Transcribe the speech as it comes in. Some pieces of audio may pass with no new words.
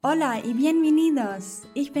Hola y bienvenidos!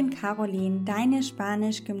 Ich bin Caroline, deine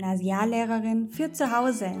Spanisch-Gymnasiallehrerin für zu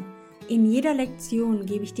Hause. In jeder Lektion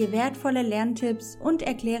gebe ich dir wertvolle Lerntipps und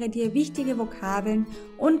erkläre dir wichtige Vokabeln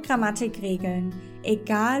und Grammatikregeln,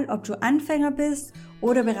 egal ob du Anfänger bist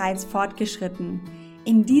oder bereits fortgeschritten.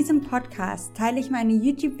 In diesem Podcast teile ich meine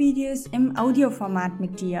YouTube-Videos im Audioformat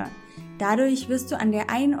mit dir. Dadurch wirst du an der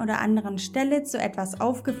einen oder anderen Stelle zu etwas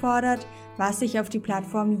aufgefordert, was sich auf die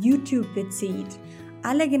Plattform YouTube bezieht.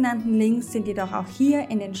 Alle genannten Links sind jedoch auch hier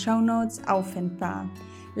in den Shownotes auffindbar.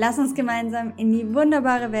 Lass uns gemeinsam in die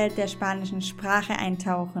wunderbare Welt der spanischen Sprache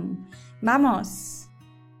eintauchen. ¡Vamos!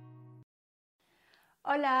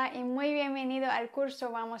 Hola y muy bienvenido al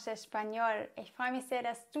curso Vamos Español. Ich freue mich sehr,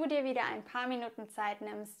 dass du dir wieder ein paar Minuten Zeit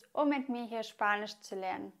nimmst, um mit mir hier Spanisch zu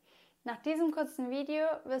lernen. Nach diesem kurzen Video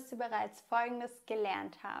wirst du bereits Folgendes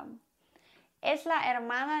gelernt haben. Es la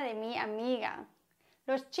hermana de mi amiga.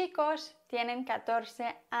 Los chicos tienen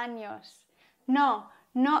 14 años. No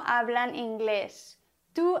hablan inglés.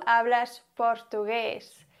 Tú hablas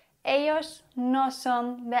portugués. Ellos no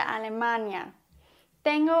son de Alemania.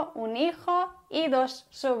 Tengo un hijo y 2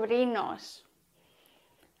 sobrinos.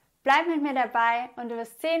 Bleib mit mir dabei und du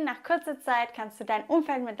wirst sehen, nach kurzer Zeit kannst du dein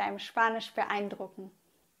Umfeld mit deinem Spanisch beeindrucken.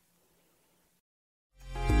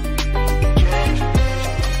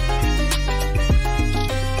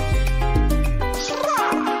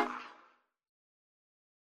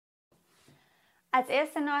 Als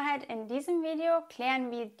erste Neuheit in diesem Video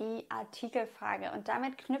klären wir die Artikelfrage und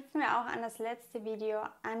damit knüpfen wir auch an das letzte Video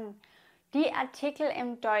an. Die Artikel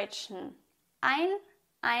im Deutschen. Ein,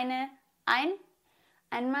 eine,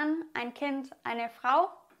 ein Mann, ein Kind, eine Frau.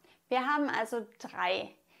 Wir haben also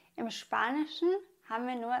 3. Im Spanischen haben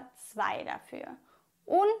wir nur 2 dafür.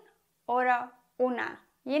 Un oder una,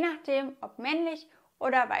 je nachdem ob männlich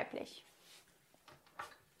oder weiblich.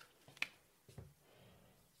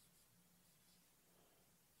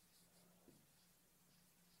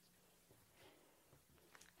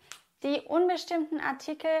 Die unbestimmten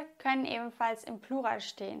Artikel können ebenfalls im Plural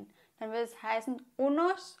stehen. Dann würde es heißen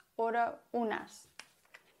unos oder unas.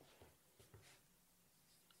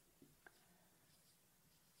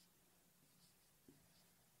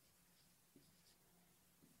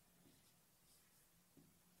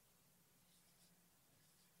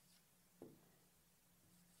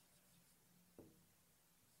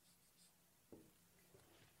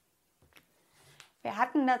 Wir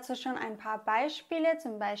hatten dazu schon ein paar Beispiele,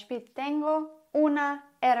 zum Beispiel tengo una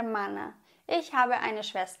hermana. Ich habe eine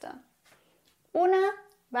Schwester. Una,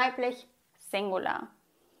 weiblich, Singular.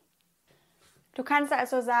 Du kannst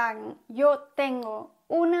also sagen, yo tengo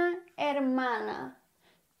una hermana.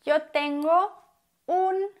 Yo tengo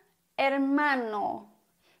un hermano.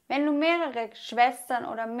 Wenn du mehrere Schwestern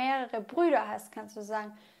oder mehrere Brüder hast, kannst du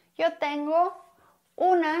sagen, yo tengo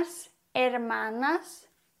unas hermanas.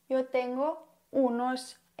 Yo tengo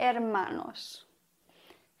unos hermanos.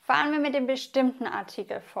 Fahren wir mit dem bestimmten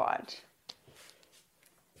Artikel fort.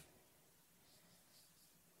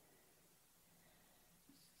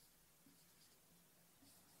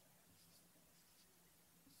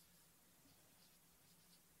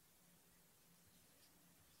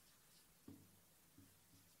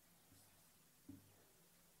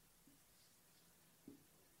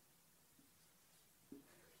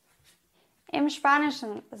 Im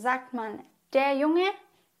Spanischen sagt man der Junge,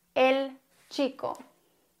 el chico.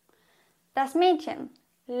 Das Mädchen,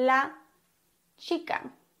 la chica.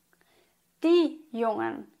 Die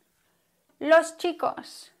Jungen, los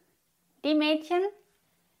chicos. Die Mädchen,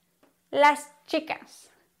 las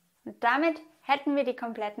chicas. Und damit hätten wir die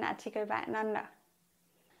kompletten Artikel beieinander.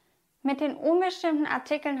 Mit den unbestimmten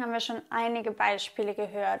Artikeln haben wir schon einige Beispiele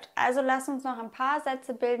gehört. Also lass uns noch ein paar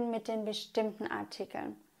Sätze bilden mit den bestimmten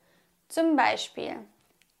Artikeln. Zum Beispiel,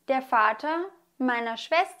 der Vater meiner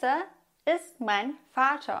Schwester ist mein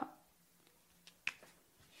Vater.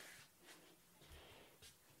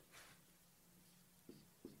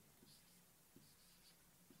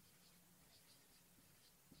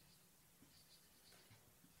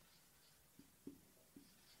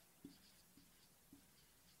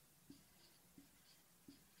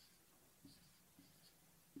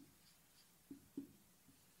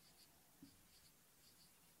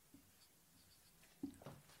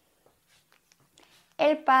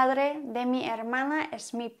 El padre de mi hermana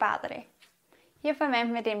es mi padre. Hier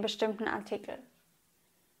verwenden wir den bestimmten Artikel.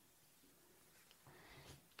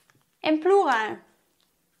 Im Plural.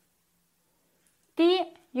 Die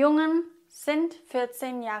Jungen sind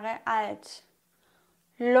 14 Jahre alt.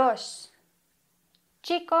 Los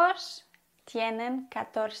chicos tienen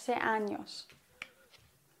 14 años.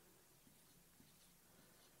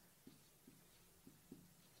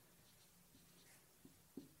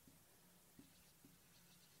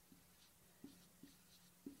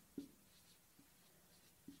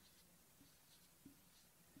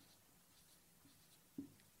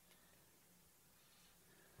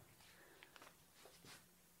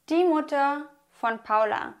 Die Mutter von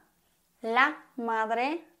Paula. La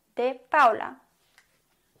madre de Paula.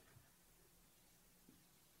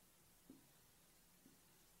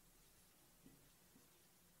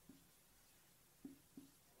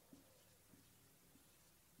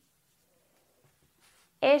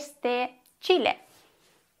 Es de Chile.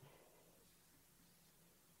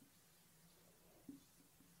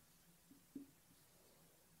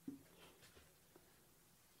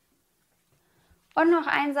 Und noch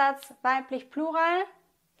ein Satz, weiblich Plural.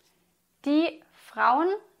 Die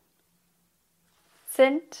Frauen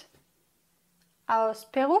sind aus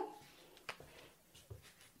Peru.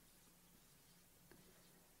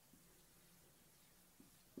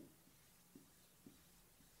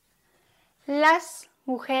 Las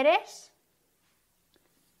mujeres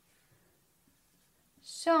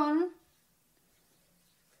son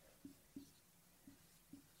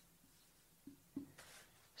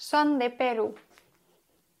de Perú.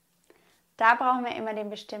 Da brauchen wir immer den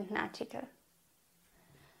bestimmten Artikel.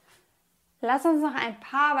 Lass uns noch ein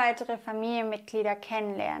paar weitere Familienmitglieder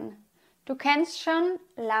kennenlernen. Du kennst schon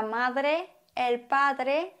la madre, el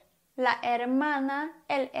padre, la hermana,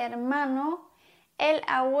 el hermano, el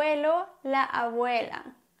abuelo, la abuela.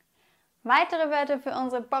 Weitere Wörter für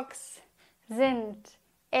unsere Box sind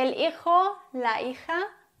el hijo, la hija,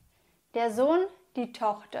 der Sohn, die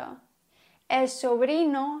Tochter, el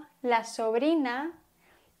sobrino, la sobrina,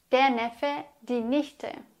 der Neffe, die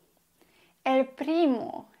Nichte, el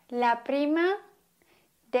primo, la prima,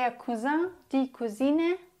 der Cousin, die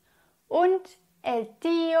Cousine und el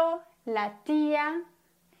tío, la tía,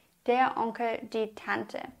 der Onkel, die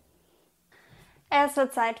Tante. Es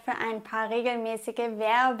wird Zeit für ein paar regelmäßige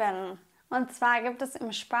Verben. Und zwar gibt es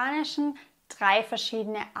im Spanischen 3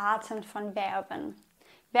 verschiedene Arten von Verben.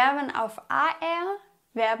 Verben auf AR,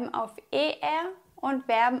 Verben auf ER und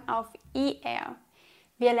Verben auf IR.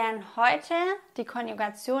 Wir lernen heute die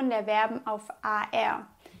Konjugation der Verben auf AR.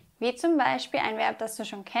 Wie zum Beispiel ein Verb, das du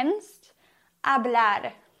schon kennst,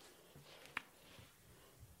 hablar.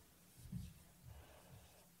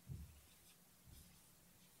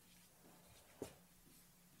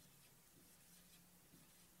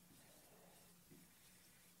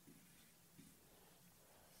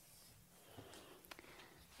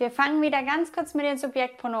 Wir fangen wieder ganz kurz mit den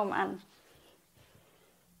Subjektpronomen an.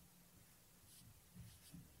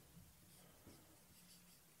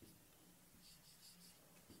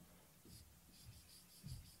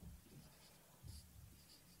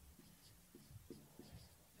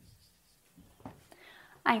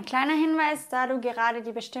 Ein kleiner Hinweis, da du gerade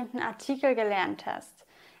die bestimmten Artikel gelernt hast.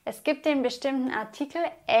 Es gibt den bestimmten Artikel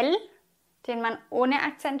el, den man ohne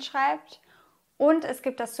Akzent schreibt, und es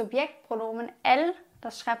gibt das Subjektpronomen el,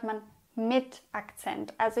 das schreibt man mit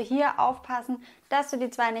Akzent. Also hier aufpassen, dass du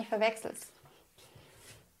die 2 nicht verwechselst.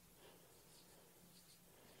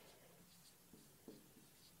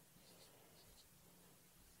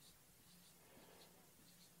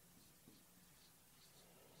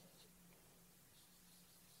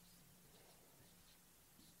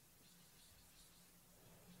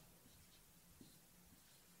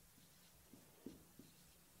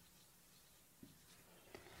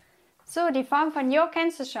 So, die Form von yo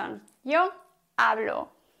kennst du schon. Yo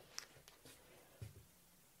hablo.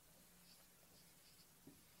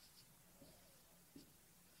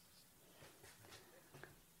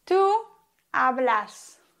 Tú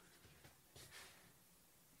hablas.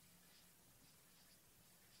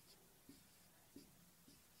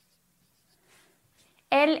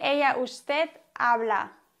 Él, ella, usted habla.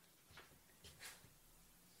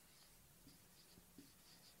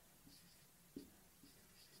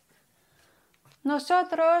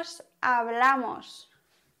 Nosotros hablamos.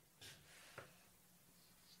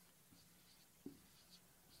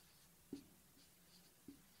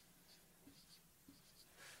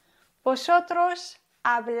 Vosotros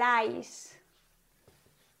habláis.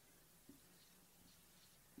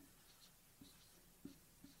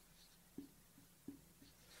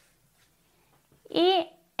 Y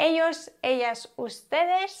ellos, ellas,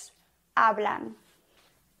 ustedes hablan.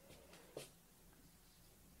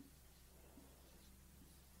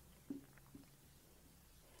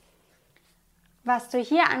 Was du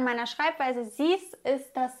hier an meiner Schreibweise siehst,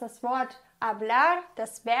 ist, dass das Wort hablar,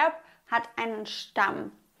 das Verb, hat einen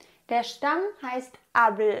Stamm. Der Stamm heißt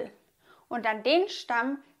habl und an den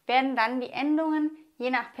Stamm werden dann die Endungen je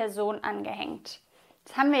nach Person angehängt.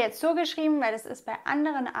 Das haben wir jetzt so geschrieben, weil das ist bei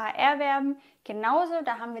anderen AR-Verben genauso.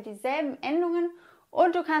 Da haben wir dieselben Endungen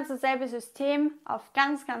und du kannst dasselbe System auf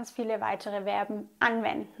ganz, ganz viele weitere Verben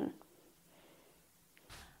anwenden.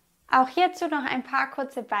 Auch hierzu noch ein paar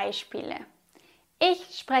kurze Beispiele.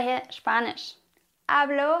 Ich spreche Spanisch.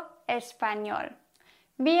 hablo español.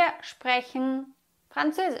 Wir sprechen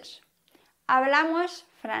Französisch. Hablamos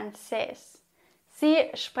francés. Sie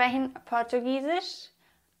sprechen Portugiesisch.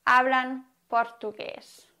 Hablan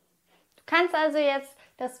Portugués. Du kannst also jetzt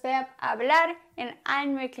das Verb hablar in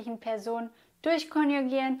allen möglichen Personen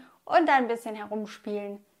durchkonjugieren und ein bisschen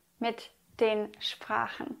herumspielen mit den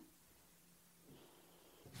Sprachen.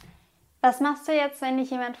 Was machst du jetzt, wenn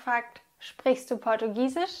dich jemand fragt, sprichst du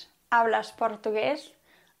Portugiesisch? Hablas Portugués?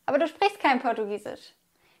 Aber du sprichst kein Portugiesisch.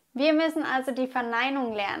 Wir müssen also die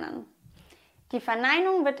Verneinung lernen. Die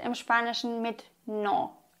Verneinung wird im Spanischen mit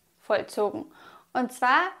no vollzogen. Und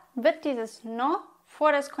zwar wird dieses no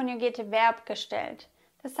vor das konjugierte Verb gestellt.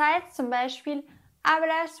 Das heißt zum Beispiel,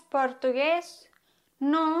 hablas Portugués?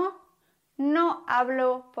 No, no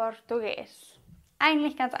hablo Portugués.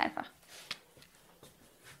 Eigentlich ganz einfach.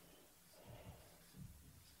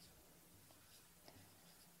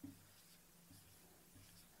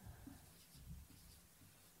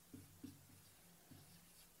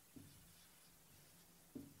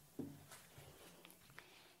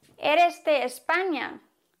 ¿Eres de España?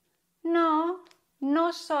 No,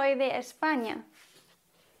 no soy de España.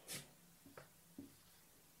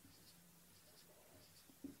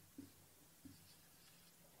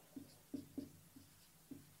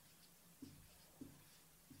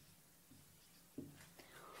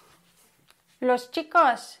 ¿Los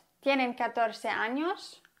chicos tienen 14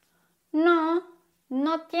 años? No,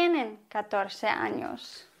 no tienen 14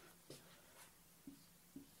 años.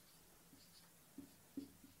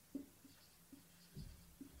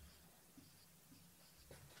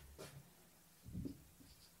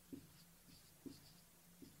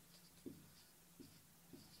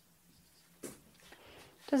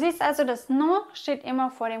 Du siehst also, das no steht immer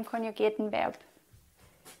vor dem konjugierten Verb.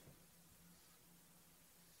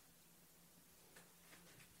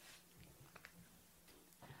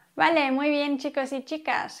 Vale, muy bien chicos y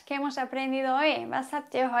chicas. ¿Qué hemos aprendido hoy? Was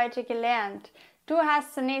habt ihr heute gelernt? Du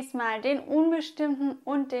hast zunächst mal den unbestimmten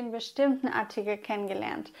und den bestimmten Artikel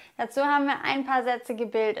kennengelernt. Dazu haben wir ein paar Sätze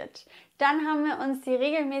gebildet. Dann haben wir uns die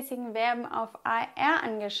regelmäßigen Verben auf AR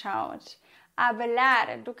angeschaut.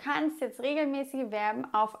 Hablar, du kannst jetzt regelmäßige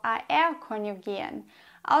Verben auf AR konjugieren.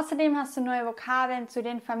 Außerdem hast du neue Vokabeln zu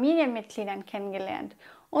den Familienmitgliedern kennengelernt.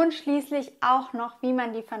 Und schließlich auch noch, wie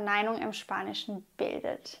man die Verneinung im Spanischen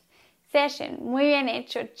bildet. Sehr schön, muy bien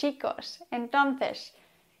hecho chicos. Entonces,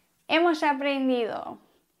 hemos aprendido.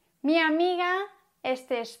 Mi amiga es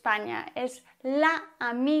de España, es la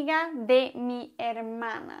amiga de mi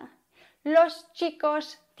hermana. Los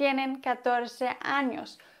chicos tienen 14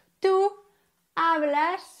 años. Tú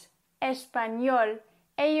hablas español.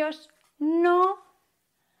 Ellos no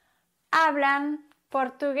hablan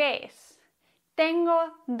portugués. Tengo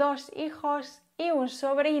 2 hijos y un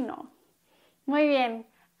sobrino. Muy bien,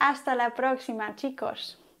 hasta la próxima,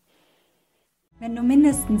 chicos. Wenn du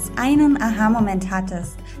mindestens einen Aha-Moment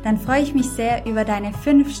hattest, dann freue ich mich sehr über deine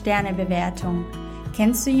 5-Sterne-Bewertung.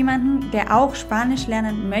 Kennst du jemanden, der auch Spanisch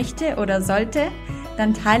lernen möchte oder sollte?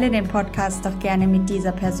 Dann teile den Podcast doch gerne mit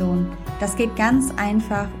dieser Person. Das geht ganz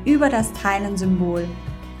einfach über das Teilen-Symbol.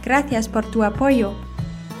 Gracias por tu apoyo.